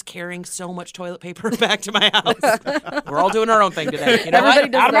 I'm just carrying so much toilet paper back to my house. We're all doing our own thing today. You know Everybody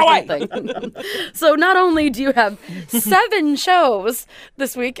what? does Out of their my own way. thing. So not only do you have 7 shows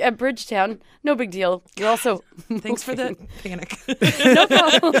this week at Bridgetown, no big deal. You also Thanks for the panic. no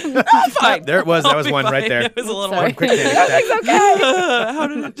problem. Fine. There it was. That was I'll be one right fine. there. It was a little Sorry. one. Quick panic attack. How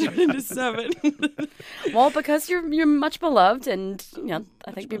did it turn into 7? Well, because you're much beloved, and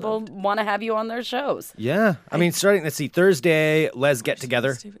I think people want to have you on their shows. Yeah. I mean, let's see, Thursday, Les Get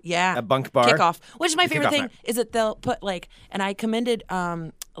Together. Yeah. At Bunk Bar. Kickoff. Which is my favorite kickoff thing night. is that they'll put like, and I commended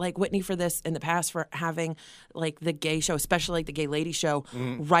like Whitney for this in the past for having like the gay show, especially like the gay lady show,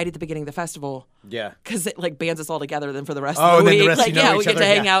 right at the beginning of the festival. Yeah. Because it like bands us all together then for the rest Oh, of the and then the week. rest Like, you know yeah, each we get other, to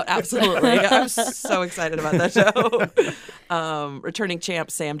hang yeah. out. Absolutely. I'm so excited about that show. Returning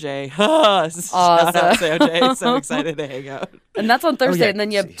champ Sam J. Shout out Sam J. So excited to hang out. And that's on Thursday, yeah. and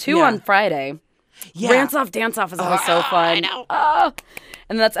then you have 2 Yeah. on Friday. Yeah. Rants Off, Dance Off is always so fun. I know. Oh.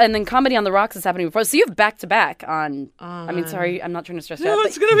 And then Comedy on the Rocks is happening before. So you have back to back on. I mean, sorry, I'm not trying to stress you out. No,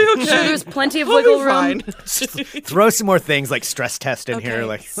 it's gonna be okay. Sure, there's plenty of I'll wiggle be room. fine. Throw some more things like stress test in here.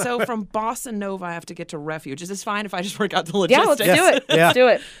 Like So from Boston Nova, I have to get to Refuge. Is this fine if I just work out the Yeah, logistics? let's do it. Yeah. Let's do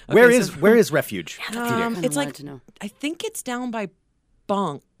it. where is Refuge? It's like to know. I think it's down by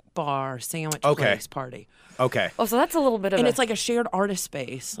Bunk Bar Sandwich Okay. Place Party. Okay. Oh, so that's a little bit of And a... it's like a shared artist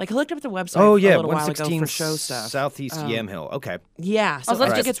space. Like I looked up the website Oh a yeah, little while ago 116 for show stuff. Southeast Yamhill. Okay. Yeah, so that's I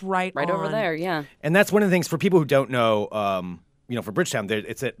think just it's right over on- there, yeah. And that's one of the things for people who don't know. For Bridgetown,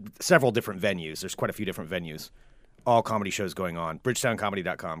 it's at several different venues. There's quite a few different venues. All comedy shows going on.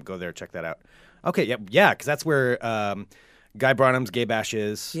 BridgetownComedy.com. Go there, check that out. Okay, yeah, because that's where Guy Branum's Gay Bash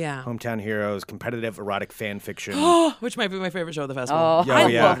is. Yeah. Hometown Heroes, competitive erotic fan fiction. Which might be my favorite show of the festival. Oh, I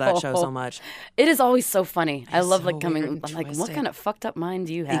yeah. love that show so much. It is always so funny. I love so like coming. weird and I'm like, what twisted. kind of fucked up mind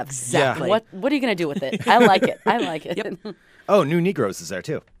do you have? Exactly. What are you gonna do with it? I like it. I like it. Oh, New Negroes is there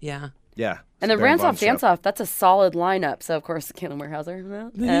too. Yeah. Yeah. And then Baron Rants Off Vaughn's show. Dance Off. That's a solid lineup. So of course, Caitlin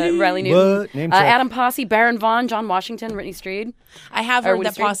Weierhauser, Riley Newton, What? Name check. Adam Posse, Baron Vaughn, John Washington, Whitney Street. I have Or heard Whitney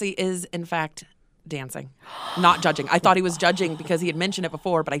that Street? Posse is, in fact, dancing, not judging. I thought he was judging because he had mentioned it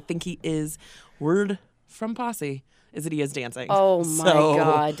before, but I think he is. Word from Posse is that he is dancing. Oh my So,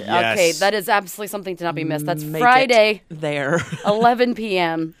 God. Yes. Okay, that is absolutely something to not be missed. That's make Friday. it there. 11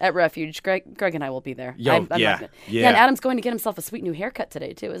 p.m. at Refuge. Greg and I will be there. Yo, I'm not yeah, gonna- yeah. And Adam's going to get himself a sweet new haircut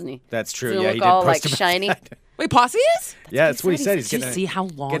today too, isn't he? That's true. He's gonna Yeah, look he did all post like about shiny. that. Wait, Posse is? Yeah, that's what he said. He's Did you getting see how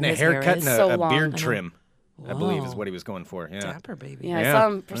long getting a his hair haircut is? and So a long. beard I know. trim. I believe is Whoa. what he was going for. Yeah. Dapper baby. Yeah, I Yeah. saw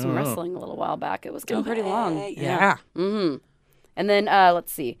him for some wrestling a little while back. It was getting pretty long. Yeah. And then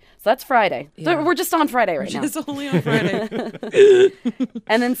let's see. So that's Friday. So Yeah. we're just on Friday right now. It's only on Friday.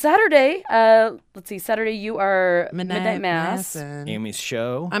 And then Saturday, let's see. Saturday you are Midnight Mass. and Amy's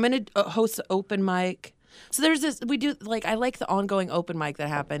show. I'm going to host an open mic. So there's this, we do, like, I like the ongoing open mic that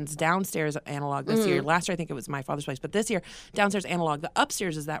happens downstairs at Analog this year. Last year, I think it was My Father's Place, but this year, downstairs Analog. The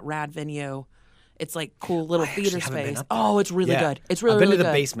upstairs is that rad venue. It's like cool little theater haven't been space. up there. Oh, it's really Yeah. good. It's really, I've been really to the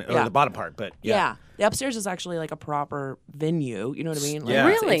good. basement or Yeah. the bottom part, but Yeah. The upstairs is actually like a proper venue. You know what I mean? Like, Yeah.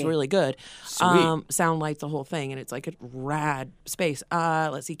 It's Really? really good. Sweet. Sound lights, the whole thing. And it's like a rad space.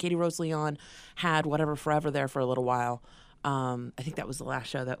 Let's see. Katie Rose Leon had Whatever Forever there for a little while. I think that was the last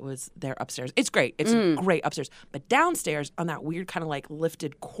show that was there upstairs. It's great. It's great upstairs. But downstairs on that weird kind of like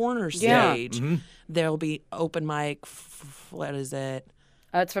lifted corner Yeah. stage, there'll be open mic. What is it?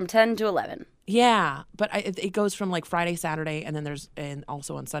 It's from 10 to 11. Yeah, but it goes from like Friday, Saturday, and then and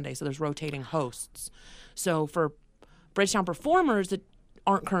also on Sunday. So there's rotating hosts. So for Bridgetown performers that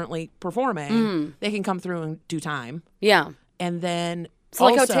aren't currently performing, they can come through and do time. Yeah. And then So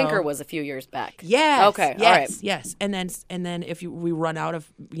like how also- Tinker was a few years back. Yes. Okay. Yes. All right. Yes. And then if we run out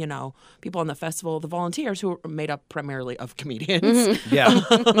of people on the festival, the volunteers who are made up primarily of comedians yeah.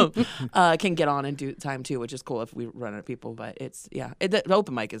 can get on and do time too, which is cool if we run out of people. But it's the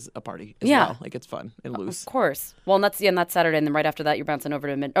open mic is a party as Yeah. well. Like it's fun and loose. Of course. Well, and that's Saturday, and then right after that, you're bouncing over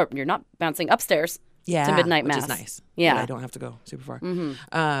to you're not bouncing upstairs. Yeah, to Midnight which Mass. is nice. Yeah. I don't have to go super far.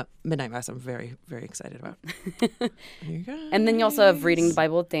 Midnight Mass, I'm very, very excited about. Here you go. And then you also have Reading the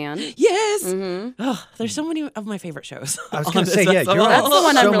Bible with Dan. Yes. Oh, there's so many of my favorite shows. I was on going to this say, yeah, festival. you're That's the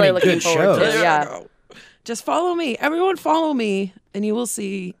one so I'm really many looking good forward to. shows. Yeah. Just follow me. Everyone follow me, and you will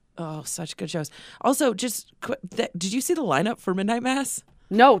see, such good shows. Also, just did you see the lineup for Midnight Mass?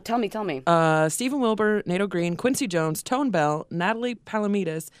 No, tell me. Stephen Wilbur, Nato Green, Quincy Jones, Tone Bell, Natalie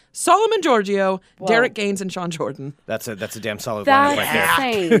Palamides, Solomon Giorgio, Derek Gaines, and Sean Jordan. That's a damn solid lineup right there. That's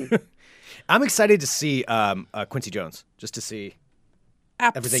insane. I'm excited to see Quincy Jones, just to see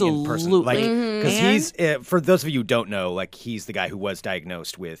everything in person. Absolutely. Like, because he's for those of you who don't know, like he's the guy who was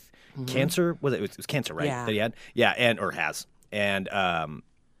diagnosed with cancer. It was cancer, right? Yeah. That he had, or has, and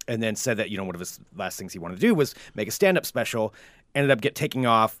then said that one of his last things he wanted to do was make a stand-up special. Ended up taking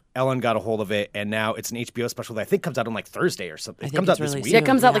off. Ellen got a hold of it, and now it's an HBO special that I think comes out on like Thursday or something. It think comes out it's this really week. Yeah, it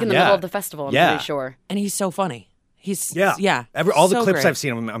comes out like in the Yeah. middle of the festival, I'm Yeah. pretty sure. And he's so funny. He's Yeah. All the so clips great. I've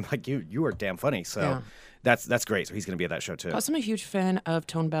seen of him, I'm like, you are damn funny. So Yeah. that's great. So he's going to be at that show too. Plus, I'm a huge fan of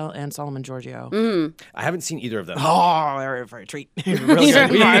Tone Bell and Solomon Giorgio. I haven't seen either of them. Oh, they're for a treat. Really You're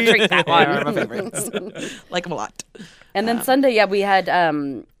good. gonna drink that one. They're my favorites. Like them a lot. And then Sunday, we had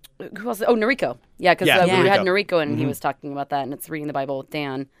who else? Oh, Noriko. Yeah, because Yeah, we had Noriko. Noriko, and he was talking about that, and it's Reading the Bible with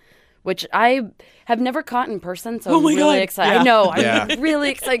Dan, which I have never caught in person. So I'm my really God. excited. Yeah. I know. Yeah. I'm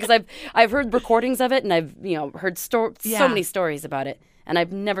really excited because I've heard recordings of it, and I've heard so Yeah. many stories about it, and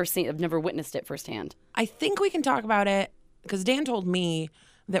I've never witnessed it firsthand. I think we can talk about it because Dan told me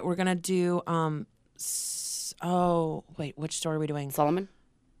that we're gonna do. Which story are we doing? Solomon.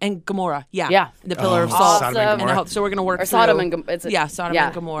 And Gomorrah, yeah. Yeah. The Pillar of Oh, Salt. Sodom and Awesome. Gomorrah. So we're going to work Or through. Sodom and Gomorrah. Sodom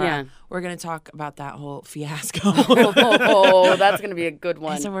and Gomorrah. Yeah. We're going to talk about that whole fiasco. Oh, that's going to be a good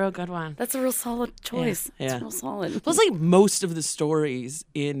one. It's a real good one. That's a real solid choice. Yeah. It's real solid. Plus, like, most of the stories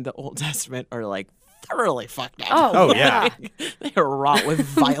in the Old Testament are, like, thoroughly fucked up. Oh, yeah. They are wrought with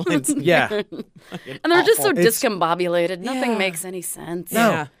violence. Yeah. And they're just so It's- discombobulated. Nothing Yeah. makes any sense. No.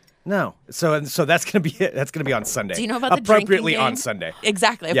 Yeah. No. So that's gonna be it. That's gonna be on Sunday. Do you know about the appropriately drinking on game? Sunday?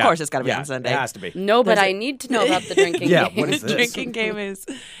 Exactly. Of Yeah. course, it's got to be Yeah, on Sunday. It has to be. No, but There's I need to know about the drinking Yeah, game. what is The this? drinking game is,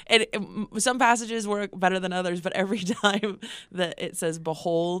 and some passages work better than others, but every time that it says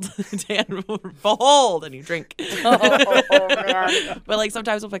 "behold," Dan, behold, and you drink. Oh, man. But like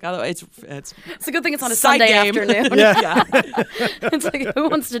sometimes we'll pick other. It's It's a good thing it's on a Side Sunday game. afternoon. Yeah. It's like, who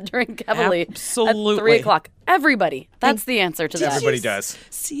wants to drink heavily Absolutely. at 3 o'clock? Everybody. That's the answer to that. Everybody does.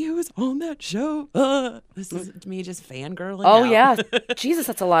 see who's on that show. This is me just fangirling. Oh, now. yeah. Jesus,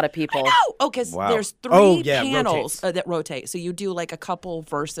 that's a lot of people. Oh, because Wow. there's 3 Oh, yeah, panels rotates. that rotate. So you do like a couple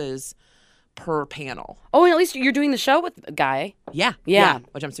verses per panel. Oh, and at least you're doing the show with a guy. Yeah. Yeah.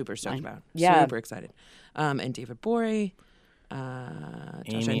 Which I'm super stoked about. Yeah. Super excited. And David Borey, Josh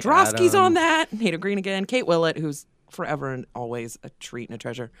Amy Androsky's on Adams. that. Hader Green again. Kate Willett, who's forever and always a treat and a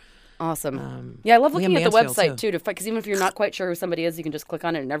treasure. Awesome. Yeah, I love looking Liam at the Mansfield, website, too, because even if you're not quite sure who somebody is, you can just click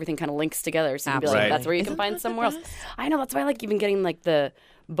on it and everything kind of links together. So you can be like, Absolutely. that's where you can find somewhere else. I know, that's why I like even getting like the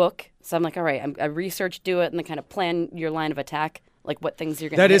book. So I'm like, all right, I research, do it, and then kind of plan your line of attack, like what things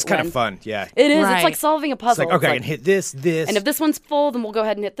you're going to That hit is kind when. of fun. Yeah. It is. Right. It's like solving a It's puzzle. like, okay, I It's can hit this. and if this one's full, then we'll go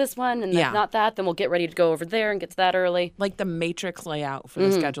ahead and hit this one, and Yeah. if not that, then we'll get ready to go over there and get to that early. Like the matrix layout for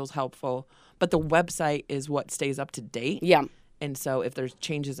Mm-hmm. the schedule is helpful, but the website is what stays up to date. Yeah. And so if there's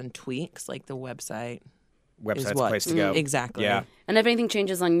changes and tweaks, like the website is Website's what a place to go. Exactly. Yeah. And if anything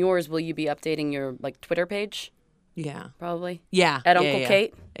changes on yours, will you be updating your like Twitter page? Yeah. Probably. Yeah. At yeah, Uncle yeah.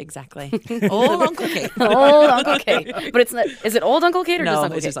 Kate? Exactly. Old Uncle Kate. Old Uncle Kate. But it's not. Is it old Uncle Kate or No, just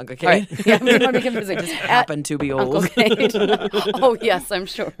Uncle it's Kate? just Uncle All right. Kate. Yeah, I didn't want to be confusing. Just Happened to be Uncle old. Kate. Oh yes, I'm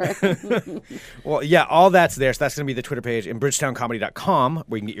sure. Well, yeah, all that's there. So that's going to be the Twitter page and bridgetownComedy.com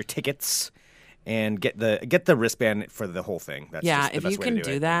where you can get your tickets and get the wristband for the whole thing. That's Yeah, just the if best you way can to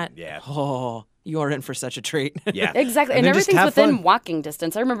do it. that, Yeah. oh, you're in for such a treat. Yeah. Exactly, and then just everything's have within fun. walking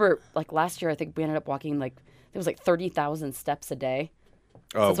distance. I remember like last year, I think we ended up walking like it was like 30,000 steps a day.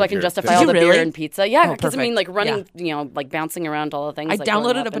 Oh, So I can with your justify physical- all the Did you really? beer and pizza. Yeah, Oh, because I mean, like perfect. running, you know, like bouncing around all the things. I like going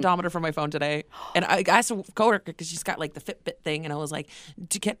downloaded up a and- pedometer from my phone today, and I asked a coworker because she's got like the Fitbit thing, and I was like,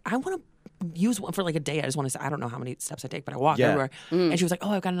 I want to use one for like a day. I just want to say, I don't know how many steps I take, but I walk Yeah. everywhere. And she was like,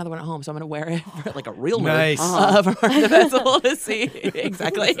 oh, I've got another one at home, so I'm going to wear it for like a real nerd Nice. for the festival to see.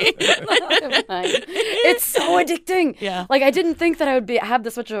 Exactly. It's so addicting. Yeah. Like I didn't think that I would have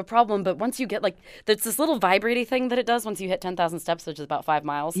this much of a problem, but once you get like there's this little vibrating thing that it does once you hit 10,000 steps, which is about 5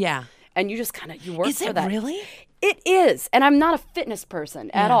 miles. Yeah. And you just kind of you work Is for it that. really? It is, and I'm not a fitness person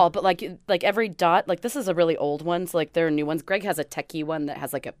at all. But like every dot, like this is a really old one. So like there are new ones. Greg has a techie one that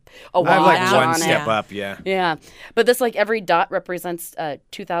has like a watch I have like Wow. one on step it. up, yeah. Yeah, but this like every dot represents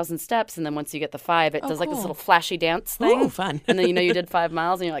 2,000 steps, and then once you get the 5, it does like this cool. little flashy dance thing. Ooh, fun. And then you know you did 5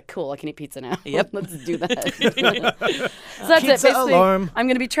 miles, and you're like, cool, I can eat pizza now. Yep. Let's do that. So that's it. Pizza Basically, alarm. I'm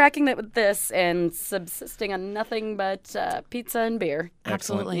going to be tracking that with this and subsisting on nothing but pizza and beer.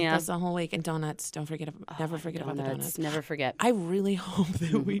 Absolutely. Yeah. That's the whole week. And donuts. Don't forget. Never forget about the donuts. Never forget. I really hope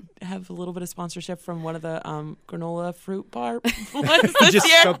that we have a little bit of sponsorship from one of the granola fruit bar ones this Just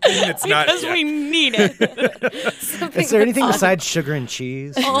year. something that's not. Because Yeah. we need it. Is there anything besides sugar and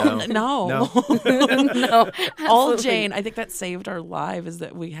cheese? Oh, No. No, All absolutely. Jane, I think that saved our life is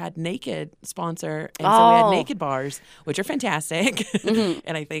that we had Naked sponsor. And so we had Oh. Naked bars, which are fantastic.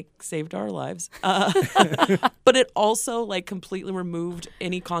 And I think saved our lives. But it also like completely removed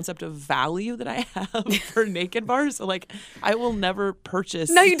any concept of value that I have for Naked bars. So like I will never purchase.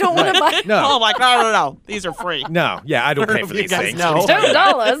 No, you don't want to buy No. Oh, like, no. These are free. No, yeah, I don't pay for You these guys things. know. What are you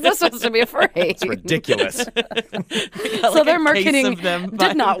talking about? $2. This supposed to be free. It's ridiculous. So their marketing of them,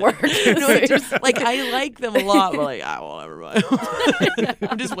 did not work. No, it just, like I like them a lot, but like I won't ever buy them.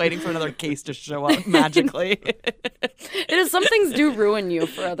 I'm just waiting for another case to show up magically. It is, some things do ruin you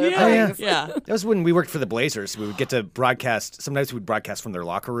for other yeah. things. Yeah. That was when we worked for the Blazers. We would get to broadcast. Sometimes we would broadcast from their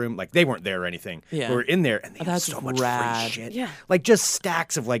locker room. Like they weren't there or anything. Yeah. We were in there, and they had that's so much rad. free shit. Yeah. Like just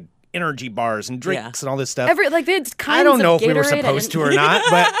stacks of like energy bars and drinks and all this stuff. They had kinds I don't know of if we were Gatorade supposed to or not,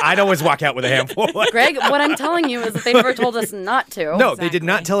 but I'd always walk out with a handful. Greg, what I'm telling you is that they never told us not to. No, they did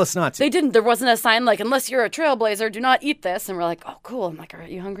not tell us not to. They didn't. There wasn't a sign like, unless you're a trailblazer, do not eat this. And we're like, oh, cool. I'm like, all right,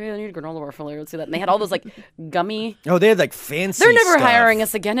 you hungry? I need a granola bar for later. Let's do that. And they had all those like gummy. Oh, they had like fancy They're never stuff. hiring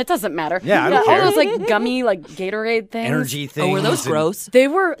us again. It doesn't matter. Yeah, I don't care. All those like gummy like Gatorade things. Energy things. Oh, were those and- gross? They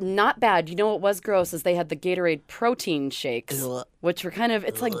were not bad. You know what was gross is they had the Gatorade protein shakes, which were kind of,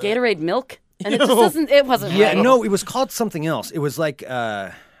 it's like Gatorade milk. And it just doesn't, it wasn't Yeah, right. no, it was called something else. It was like,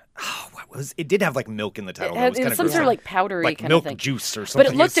 what was it? Did have like milk in the title. It was some sort of like powdery like kind milk of thing. juice or But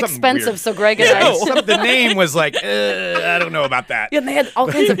something. it looked was something expensive, weird. so Greg and I. The name was like, I don't know about that. Yeah, and they had all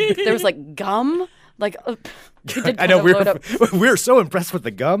kinds of, there was like gum. Like, we did I know kind of load up. we were so impressed with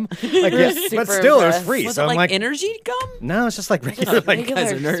the gum, like, yeah, super but still it was impressed. free. Was so it I'm like like, energy gum? no, it's just like regular, like,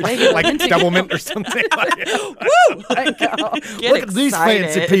 regular like double mint or something. Woo! Get Look at these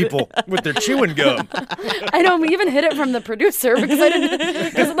fancy excited. people with their chewing gum. I know, we even hid it from the producer because I didn't,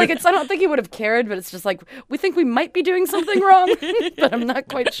 because like I don't think he would have cared, but it's just like, we think we might be doing something wrong, but I'm not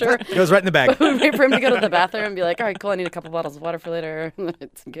quite sure. It goes right in the bag. We wait for him to go to the bathroom and be like, all right, cool, I need a couple bottles of water for later.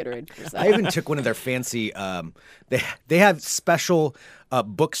 It's Gatorade. I even took one of their fancy. They have special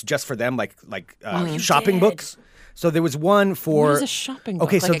books just for them, like shopping books. So there was one for. What is a shopping book?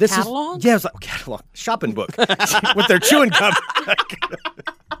 Okay, Like so a this catalog? is yeah, it was like catalog shopping book with their chewing gum.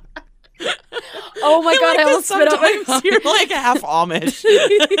 Oh my God, I almost spit out my Sometimes you're like half Amish.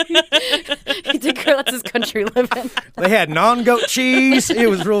 He did that's his country living. They had non-goat cheese. It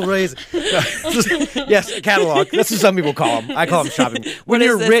was real crazy. Yes, a catalog. That's what some people call them. I call them shopping. When is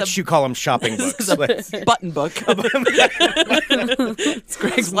you're this, rich, you call them shopping books. It's a button book. It's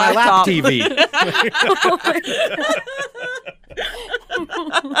Greg's My lap laptop. TV.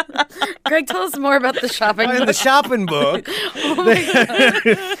 Greg, tell us more about the shopping. In the shopping book. No,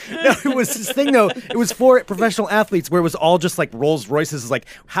 it was this thing though. It was for professional athletes where it was all just like Rolls Royces, like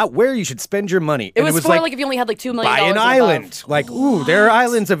where you should spend your money. It was for like if you only had like $2 million. buy an and island. Like, ooh, there are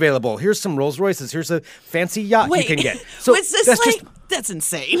islands available. Here's some Rolls Royces. Here's a fancy yacht Wait, you can get. So is this that's like just that's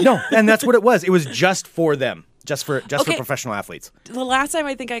insane? no, and that's what it was. It was just for them. Just for Okay. professional athletes. The last time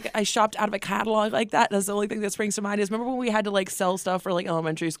I think I shopped out of a catalog like that, that's the only thing that springs to mind is remember when we had to like sell stuff for like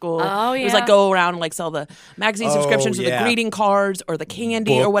elementary school? Oh, It was yeah. like go around and like sell the magazine subscriptions or the yeah. greeting cards or the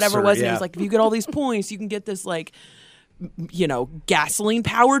candy or Books whatever it was. And it yeah. was like, if you get all these points, you can get this like, gasoline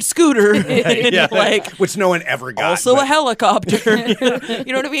powered scooter. Yeah. Like which no one ever got. also but- a helicopter. You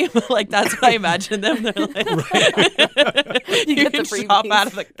know what I mean? Like that's what I imagine them. They're like, you get can the freebies. shop out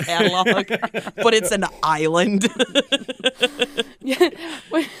of the catalog, but it's an island.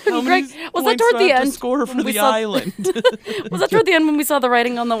 How Greg, many was that points toward do I the have to end? score for when we the saw- island? Was that toward the end when we saw the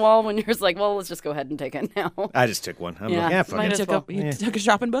writing on the wall when you're just like, well, let's just go ahead and take it now? I just took one. I'm Yeah. like, fuck Might it. as well. You took a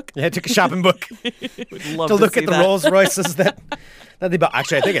shopping book? Yeah, I took a shopping book Love to look see at the that. Rolls Royces that they bought.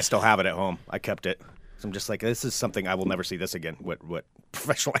 Actually, I think I still have it at home. I kept it. So I'm just like, this is something I will never see this again. What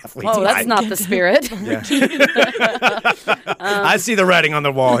professional athletes? Oh, that's buy. not the spirit. I see the writing on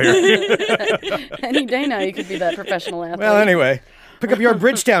the wall here. Any day now, you could be that professional athlete. Well, anyway, pick up your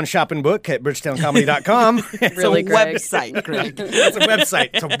Bridgetown shopping book at bridgetowncomedy.com. It's Really, a Greg. website, Greg. It's a website.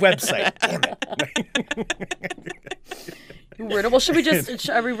 It's a website. Damn it. Weird. Well, should we just?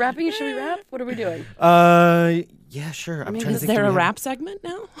 Are we wrapping? Should we wrap? What are we doing? Yeah, sure. I'm trying to Is think. there do a we rap segment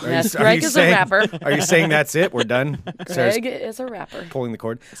now? Yes, are Greg you is saying- a rapper. Are you saying that's it? We're done. Sarah's Greg is a rapper. pulling the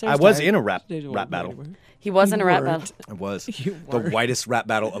cord. Sarah's I was tired. in a rap Did you battle. want- He was in a rap weren't. battle. I was You the were. whitest rap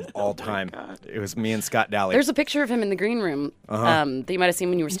battle of all time. It was me and Scott Daly. There's a picture of him in the green room that you might have seen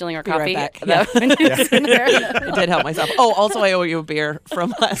when you were stealing our Be right coffee. back. That- when he was in there. I did help myself. Oh, also, I owe you a beer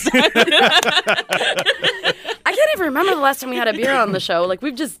from last time. I can't even remember the last time we had a beer on the show. Like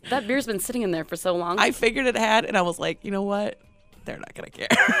that beer's been sitting in there for so long. I figured it had, and I was like, you know what? They're not going to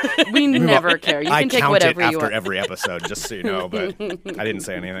care. we never care. You I can take count whatever it you after want. every episode, just so you know, but I didn't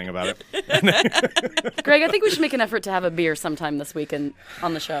say anything about it. Greg, I think we should make an effort to have a beer sometime this week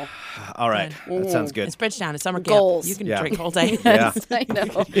on the show. All right, that sounds good. It's Bridgetown. It's summer Goals. camp. You can Yeah. drink all day. Yeah. I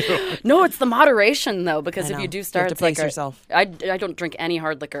know. No, it's the moderation though, because I if know. you do You start, have to it's like pace yourself. I don't drink any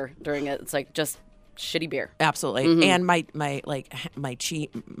hard liquor during it. It's like just shitty beer. Absolutely. Mm-hmm. And my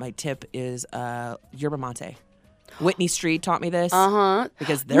tip is yerba mate. Whitney Street taught me this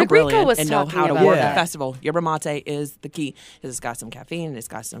because they're Rick Rico brilliant was and know talking how to about work that. a festival. Yerba mate is the key. It's got some caffeine. It's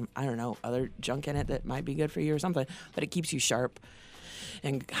got some, I don't know, other junk in it that might be good for you or something. But it keeps you sharp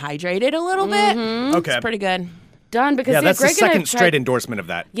and hydrated a little bit. Okay. It's pretty good. Done because Yeah, that's Greg the second and I have straight endorsement of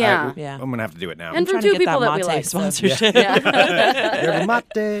that. Yeah. Yeah. I'm gonna have to do it now. And from Trying to two get people that we mate like. So. sponsorship. Yerba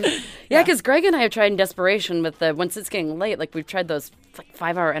mate. Yeah, because Greg and I have tried in desperation with once it's getting late. Like we've tried those like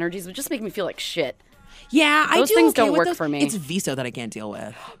 5-hour energies would just make me feel like shit. Yeah, I Those do things okay don't with work those. for me. It's Viso that I can't deal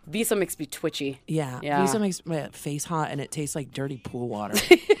with. Visa makes me twitchy. Yeah, Yeah. Viso makes my face hot and it tastes like dirty pool water.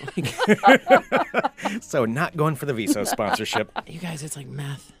 So not going for the Viso sponsorship. You guys, it's like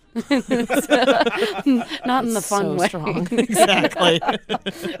meth. Not in the fun So way. strong. Exactly.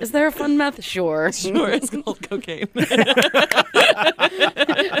 Is there a fun meth? Sure. Sure, it's called cocaine.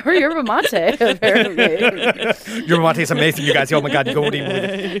 Or yerba mate, apparently. Your mate is amazing, you guys. Oh my God, you won't even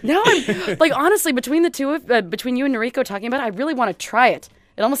believe it. Now I'm like, honestly, between the two of between you and Noriko talking about it, I really want to try it.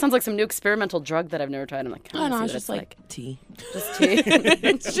 It almost sounds like some new experimental drug that I've never tried. I'm like, Oh, no, see it's what just like tea. just tea.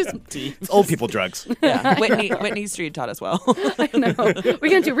 It's just tea. It's old people drugs. Yeah, Whitney Street taught us well. I know. We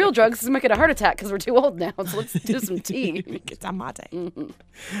can't do real drugs because we might get a heart attack because we're too old now. So let's do some tea. Get some mate. Send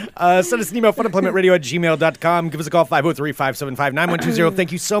us an email, funemploymentradio@gmail.com. Give us a call, 503-575-9120.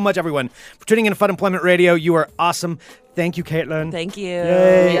 Thank you so much, everyone, for tuning in to Fun Employment Radio. You are awesome. Thank you, Caitlin. Thank you.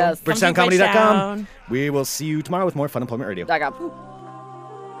 Yay. Yes. BridgetownComedy.com. We will see you tomorrow with more Fun Employment Radio.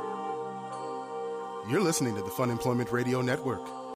 You're listening to the Fun Employment Radio Network.